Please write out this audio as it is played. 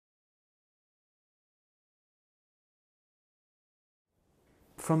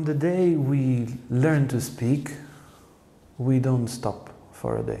From the day we learn to speak, we don't stop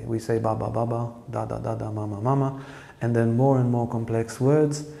for a day. We say baba baba, dada dada, mama mama, and then more and more complex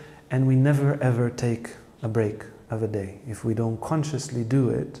words, and we never ever take a break of a day. If we don't consciously do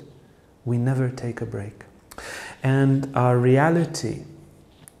it, we never take a break. And our reality,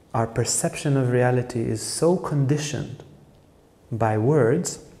 our perception of reality is so conditioned by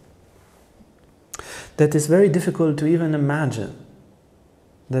words that it's very difficult to even imagine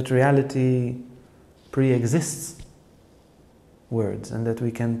that reality pre-exists words and that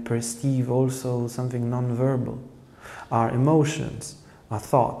we can perceive also something non-verbal. Our emotions, our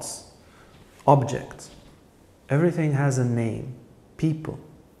thoughts, objects, everything has a name, people.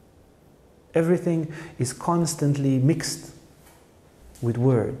 Everything is constantly mixed with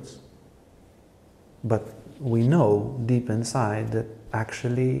words. But we know deep inside that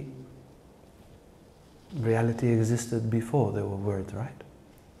actually reality existed before there were words, right?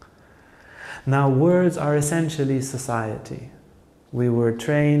 Now, words are essentially society. We were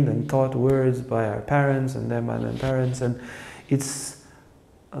trained and taught words by our parents and then by their parents, and it's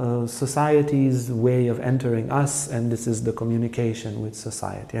society's way of entering us, and this is the communication with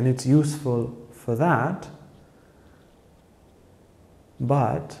society. And it's useful for that,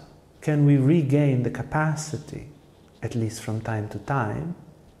 but can we regain the capacity, at least from time to time,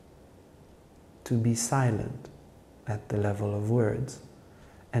 to be silent at the level of words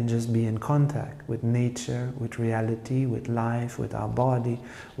and just be in contact with nature, with reality, with life, with our body,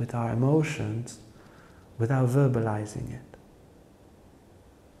 with our emotions, without verbalizing it?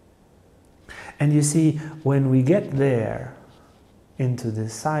 And you see, when we get there into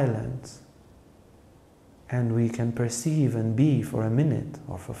this silence, and we can perceive and be for a minute,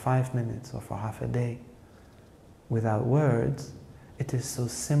 or for 5 minutes, or for half a day, without words, it is so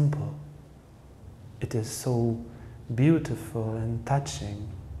simple. It is so beautiful and touching.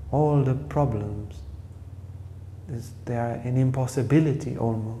 All the problems, they are an impossibility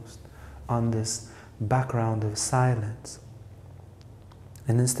almost on this background of silence.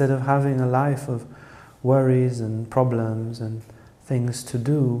 And instead of having a life of worries and problems and things to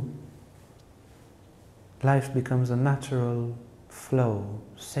do, life becomes a natural flow,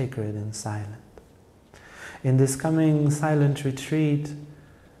 sacred and silent. In this coming silent retreat,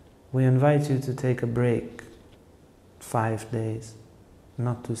 we invite you to take a break, 5 days,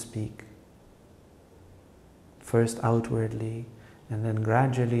 not to speak. First outwardly, and then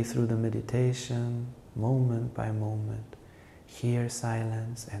gradually through the meditation, moment by moment, here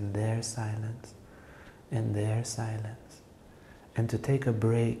silence, and there silence, and there silence. And to take a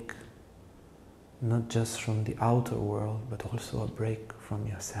break, not just from the outer world, but also a break from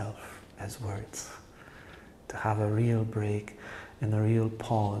yourself as words. To have a real break and a real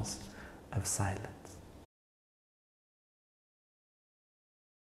pause of silence.